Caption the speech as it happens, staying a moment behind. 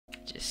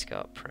just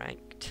got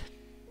pranked.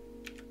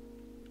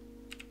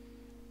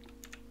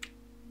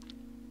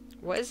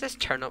 What is this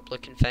turnip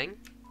looking thing?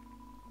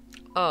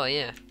 Oh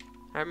yeah,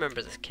 I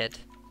remember this kid.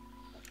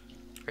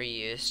 Are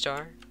you a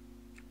star?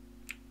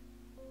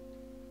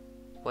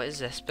 What is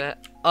this bit?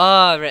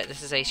 Oh right,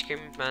 this is ice cream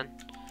man.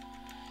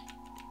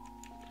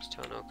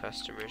 Still no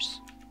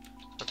customers.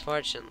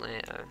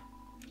 Unfortunately,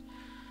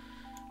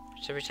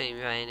 so every time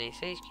you buy a nice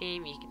ice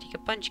cream, you can take a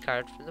punch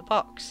card from the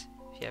box.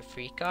 If you have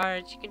free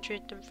cards, you can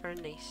trade them for a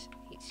nice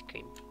ice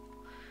cream.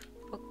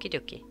 Okie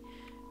dokie.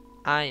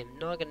 I am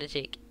not gonna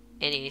take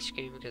any ice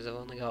cream because I've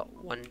only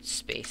got one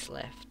space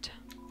left.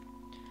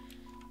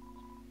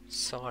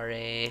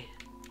 Sorry.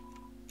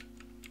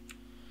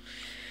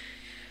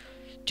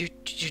 Do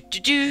do do do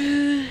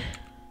do.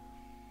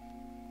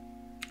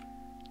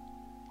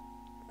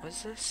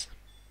 What's this?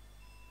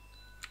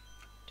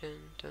 Dun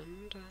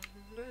dun dun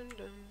dun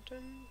dun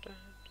dun dun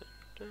dun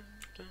dun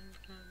dun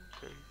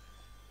dun.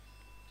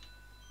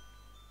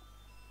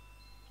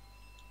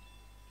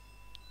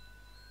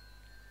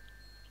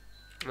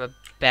 I'm a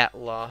bit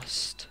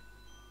lost.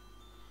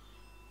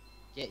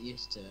 Get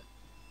used to it.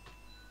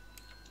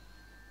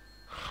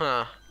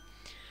 Huh.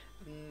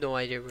 No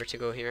idea where to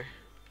go here.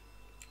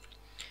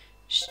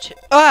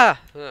 Ah!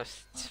 Ugh,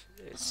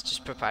 it's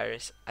just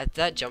papyrus.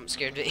 That jump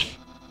scared me.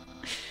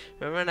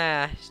 Remember when I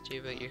asked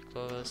you about your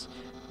clothes?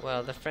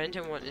 Well, the friend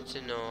who wanted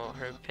to know,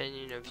 her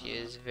opinion of you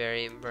is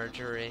very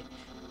murdery.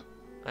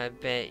 I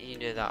bet you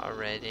knew that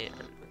already,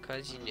 and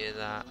because you knew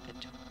that, it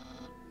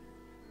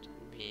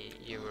didn't mean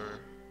you were...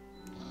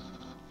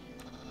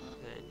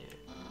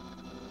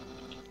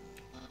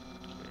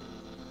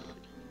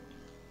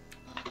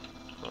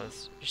 Oh,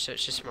 you're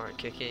such a smart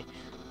cookie.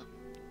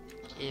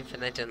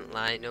 Even I didn't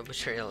lie, no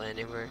betrayal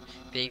anywhere.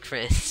 Being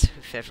friends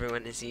with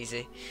everyone is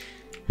easy.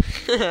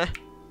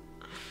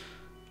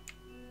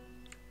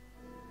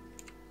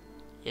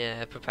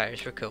 Yeah,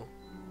 papyrus were cool.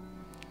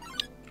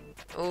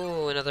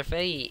 Oh, another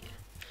fight.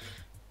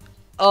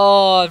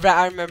 Oh, right,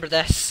 I remember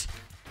this.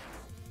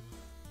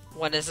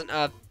 One isn't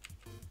a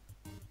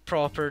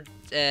proper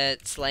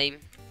slime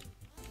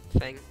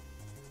thing.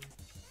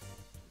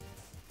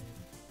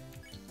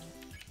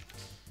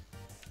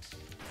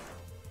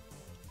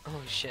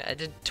 Oh shit, I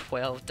did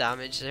 12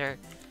 damage there.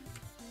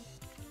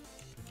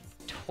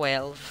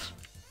 12.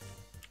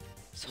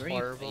 It's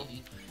horrible.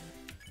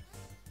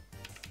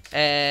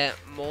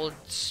 Mold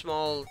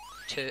small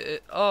 2.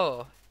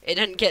 Oh, it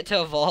didn't get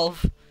to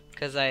evolve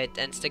because I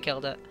insta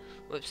killed it.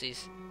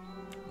 Whoopsies.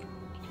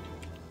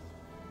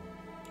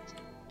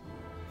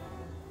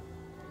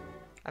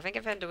 I think I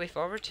found a way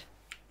forward.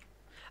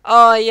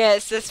 Oh yeah,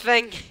 it's this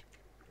thing.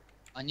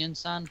 Onion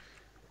San?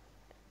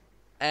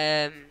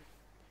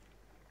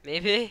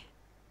 Maybe.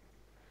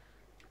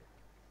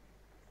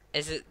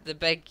 Is it the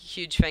big,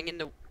 huge thing in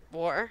the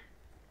water?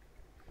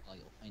 Oh,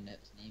 you'll find out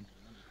its name in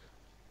a minute.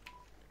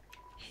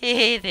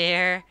 Hey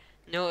there.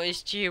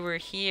 Noticed you were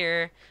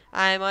here.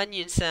 I'm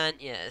Onion San.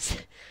 Yes.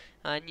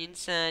 Onion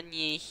San,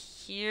 you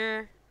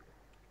here?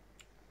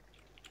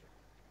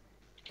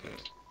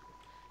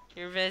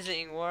 You're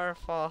visiting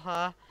Waterfall,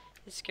 huh?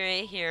 It's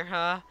great here,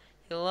 huh?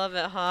 You love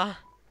it, huh?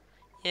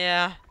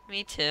 Yeah,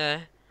 me too.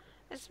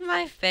 It's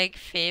my big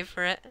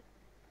favorite.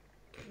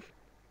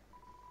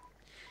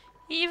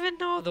 Even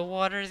though the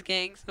water's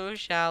getting so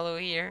shallow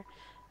here,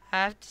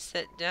 I have to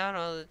sit down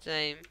all the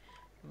time.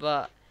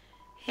 But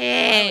I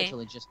hey,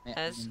 literally just met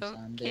that's Onion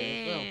San there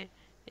as well. okay.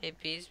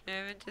 AP's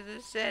moving to the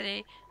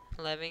city,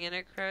 living in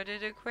a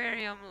crowded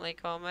aquarium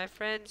like all my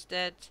friends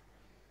did.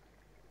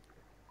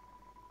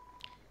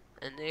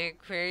 And the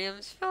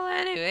aquarium's full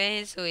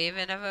anyway, so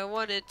even if I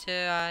wanted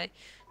to,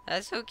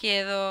 that's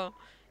okay though.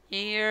 You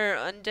hear,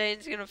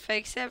 Undyne's gonna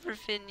fix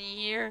everything, you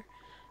hear?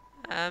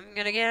 I'm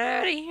gonna get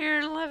out of here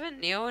and live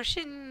in the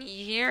ocean,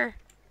 you hear?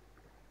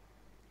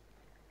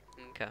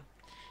 Okay.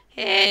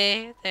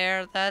 Hey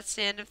there, that's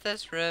the end of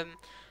this room.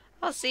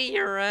 I'll see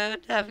you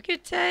around. Have a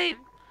good time.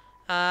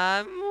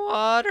 I'm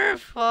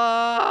Waterfall.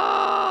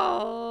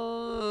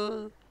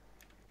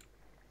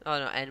 Oh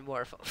no, and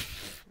Waterfall.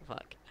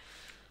 Fuck.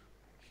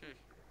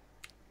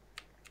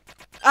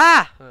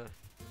 Ah!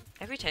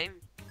 Every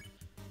time.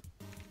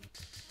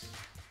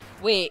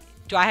 Wait,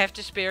 do I have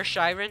to spare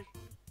Shiren?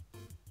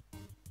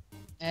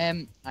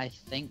 I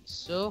think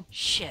so.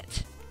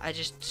 Shit. I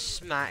just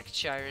smacked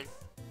Shiren.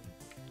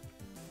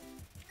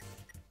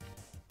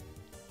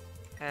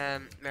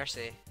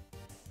 Mercy.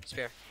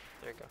 Spare.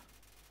 There we go.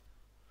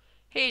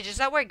 Hey, does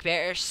that work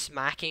better,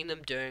 smacking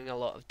them, doing a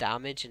lot of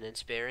damage, and then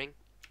sparing?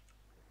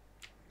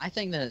 I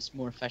think that it's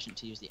more efficient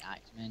to use the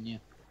axe menu.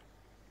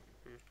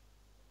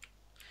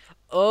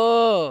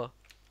 Oh!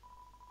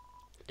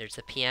 There's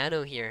a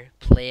piano here.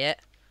 Play it.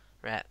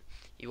 Right.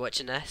 You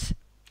watching this?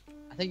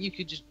 I think you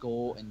could just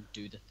go and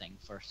do the thing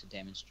first to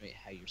demonstrate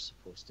how you're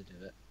supposed to do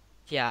it.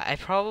 Yeah, I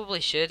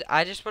probably should.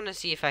 I just want to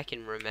see if I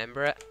can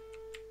remember it.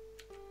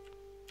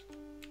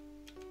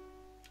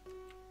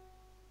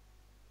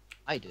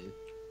 I do.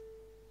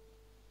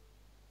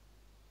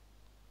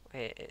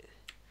 Wait.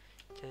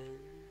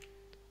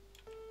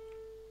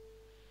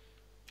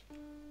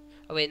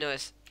 Oh wait, no,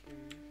 it's.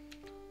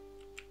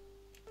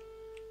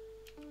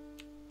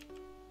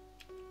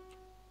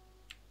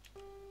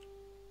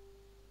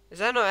 Is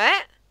that not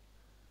it?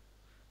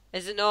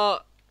 Is it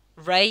not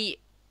right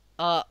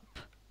up?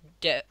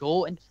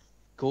 Go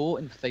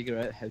and figure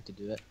out how to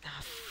do it.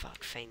 Ah,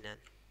 fuck, fine then.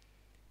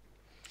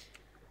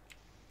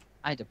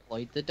 I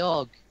deployed the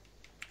dog.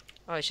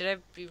 Oh, should I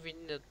be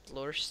reading the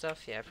lore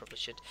stuff? Yeah, I probably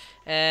should.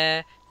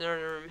 The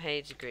northern room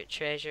hides a great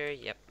treasure.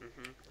 Yep,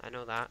 I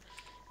know that.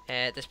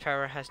 This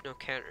power has no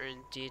counter.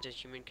 Indeed, a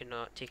human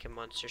cannot take a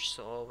monster's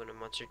soul. When a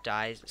monster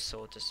dies, the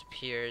soul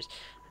disappears.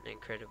 An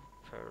incredible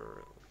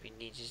power will be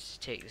needed to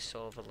take the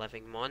soul of a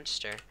living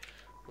monster.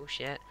 Oh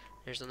shit.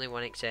 There's only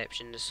one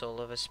exception. The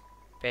soul of a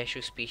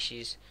special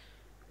species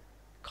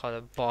called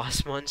a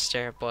boss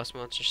monster. A boss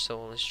monster's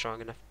soul is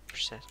strong enough to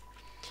persist.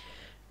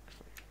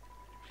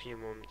 A few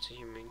moments a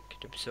human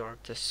could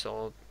absorb the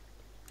soul.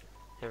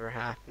 Never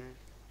happened.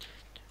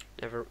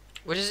 Never.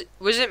 What does it?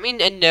 What does it mean?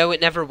 And no,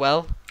 it never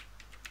will.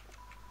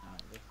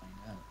 We'll find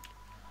out.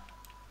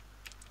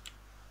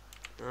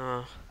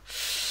 Oh.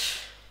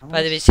 I'm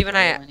By the gonna way, see when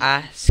I spoil anything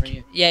ask. for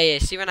you. Yeah.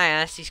 See when I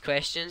ask these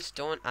questions,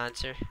 don't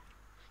answer.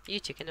 You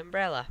took an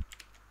umbrella.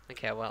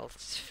 Okay, well,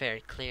 it's very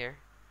clear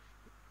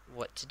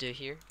what to do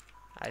here.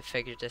 I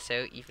figured this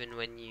out even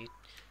when you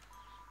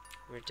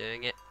were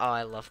doing it. Oh,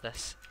 I love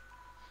this.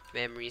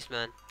 Memories,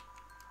 man.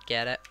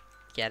 Get it?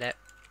 Get it?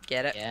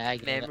 Get it? Yeah, I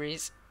get it.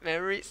 Memories.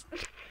 Memories.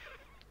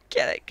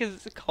 Get it?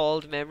 Because it's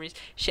called memories.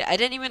 Shit, I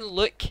didn't even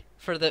look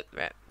for the...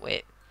 Right,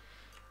 wait.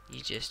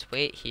 You just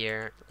wait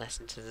here.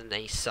 Listen to the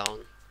nice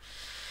song.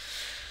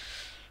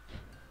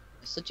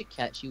 It's such a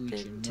catchy wee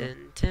Dun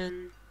tune.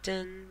 dun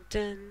dun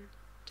dun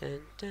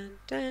dun dun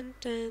dun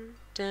dun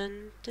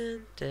dun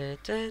dun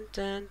dun dun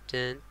dun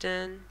dun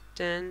dun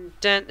dun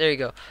dun. There you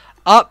go.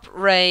 Up,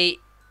 right,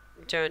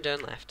 down,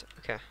 down, left.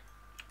 Okay.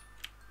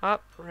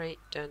 Up, right,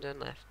 down, down,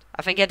 left.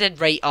 I think I did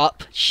right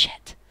up.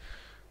 Shit.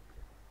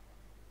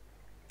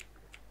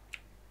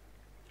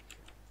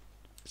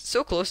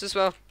 So close as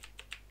well.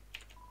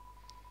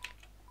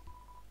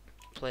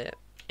 Play it.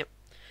 Yep.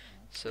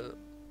 So.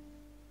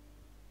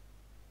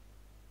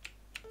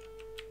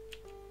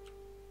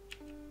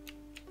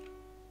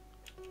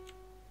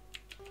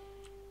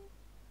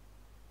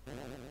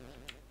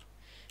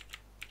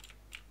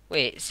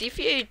 Wait, see if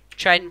you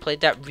tried and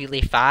played that really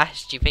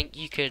fast, do you think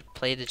you could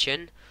play the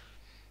tune?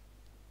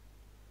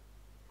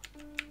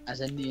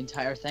 As in the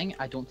entire thing,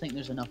 I don't think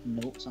there's enough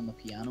notes on the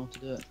piano to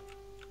do it.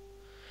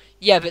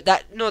 Yeah, but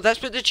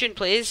that's what the tune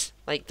plays.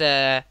 Like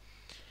Yeah,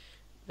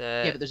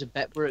 but there's a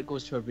bit where it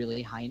goes to a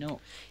really high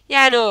note.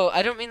 Yeah, I know.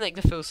 I don't mean like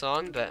the full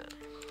song, but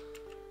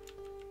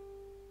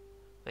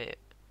wait.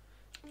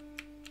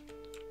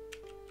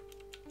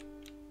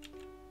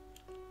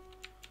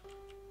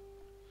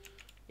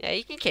 Yeah,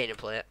 you can kind of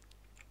play it.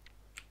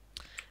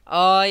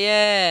 Oh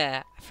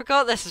yeah, I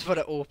forgot this is what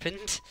it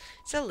opened.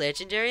 It's a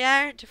legendary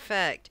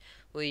artifact.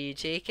 Will you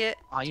take it?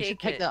 Oh, you should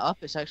pick that up.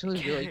 It's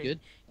actually really good.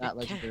 That Ca-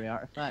 legendary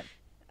artifact.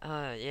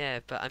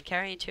 Yeah, but I'm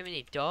carrying too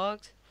many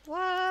dogs.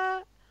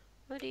 What?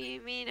 What do you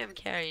mean I'm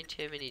carrying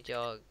too many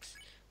dogs?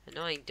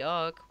 Annoying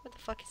dog. What the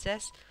fuck is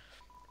this?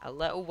 A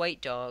little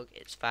white dog.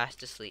 It's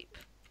fast asleep.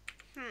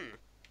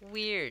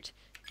 Weird.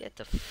 Get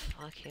the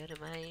fuck out of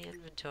my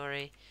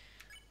inventory.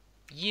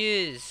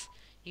 Use.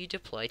 You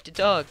deployed the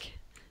dog.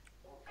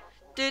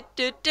 The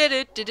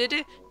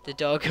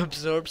dog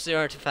absorbs the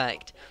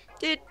artifact.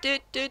 You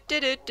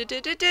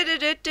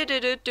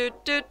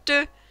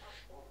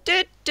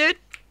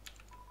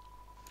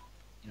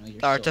know, you're The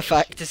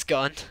artifact is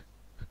gone.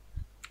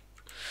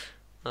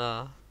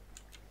 Ah.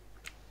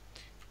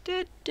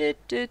 I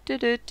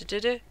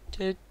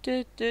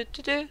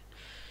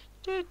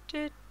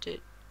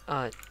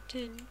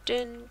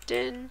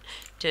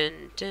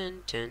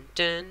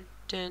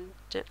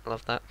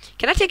love that.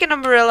 Can I take an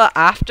umbrella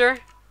after?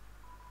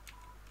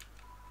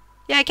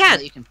 Yeah, I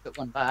can. You can put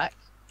one back.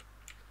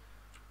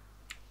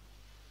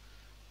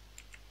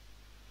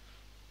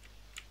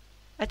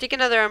 I take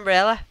another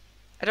umbrella.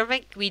 I don't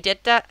think we did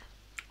that.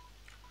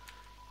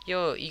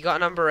 Yo, you got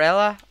an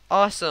umbrella?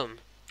 Awesome.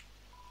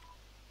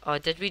 Oh,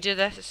 did we do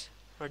this?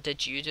 Or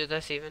did you do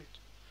this even?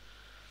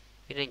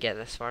 We didn't get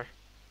this far.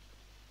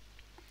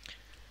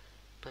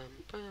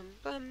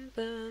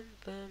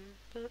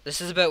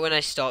 This is about when I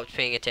stopped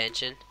paying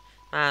attention.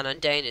 Man,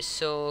 Undyne is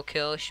so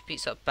cool. She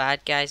beats up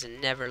bad guys and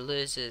never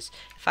loses.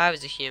 If I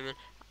was a human,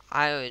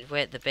 I would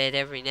wet the bed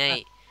every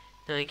night,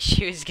 knowing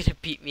she was gonna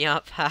beat me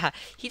up. Haha.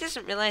 He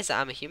doesn't realize that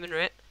I'm a human,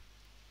 right?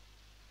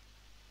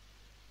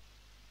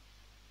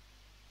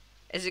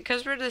 Is it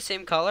because we're the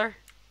same color?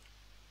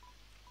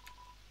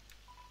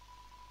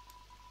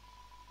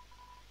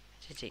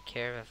 To take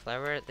care of a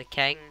flower. The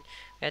king,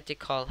 we had to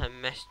call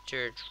him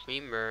Mr.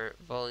 Dreamer,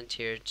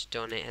 volunteered to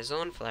donate his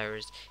own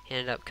flowers. He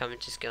ended up coming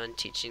to school and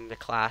teaching the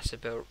class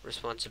about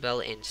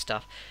responsibility and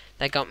stuff.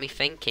 That got me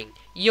thinking,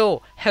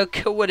 yo, how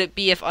cool would it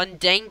be if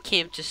Undyne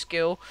came to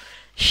school?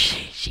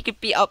 She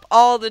could beat up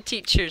all the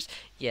teachers.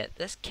 Yeah,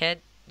 this kid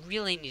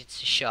really needs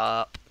to shut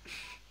up.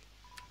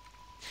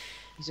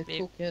 He's a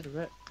cool kid,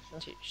 Rick.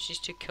 She's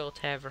too cool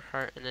to ever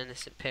hurt an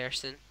innocent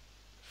person.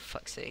 For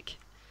fuck's sake.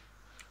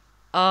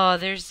 Oh,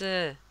 there's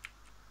the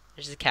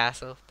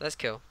castle. That's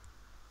cool.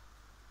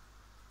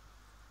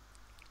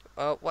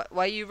 Oh,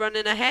 why are you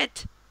running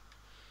ahead?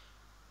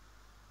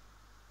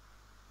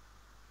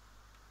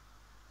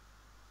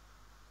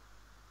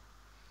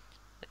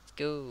 Let's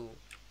go.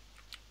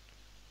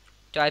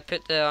 Do I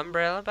put the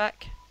umbrella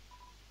back?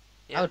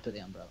 Yeah. I would put the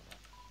umbrella back.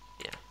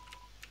 Yeah.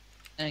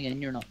 And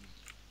again, you're not.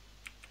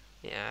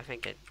 Yeah, I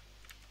think it.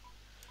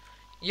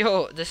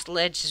 Yo, this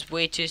ledge is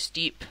way too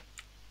steep.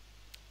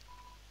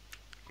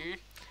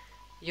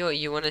 Yo,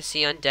 you wanna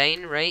see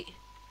Undyne, right?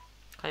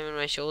 Climb on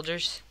my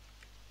shoulders.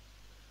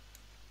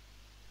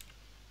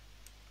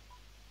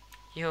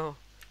 Yo,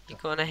 you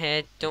go on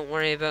ahead. Don't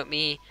worry about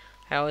me.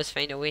 I always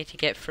find a way to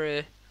get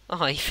through.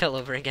 Oh, he fell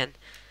over again.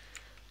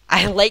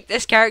 I like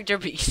this character,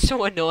 but he's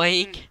so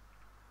annoying.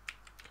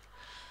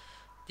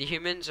 The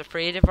humans,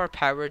 afraid of our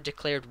power,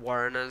 declared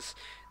war on us.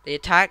 They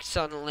attacked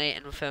suddenly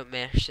and without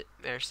mercy.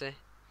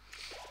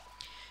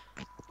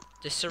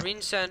 The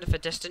serene sound of a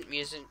distant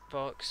music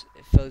box,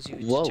 it fills you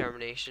with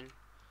determination.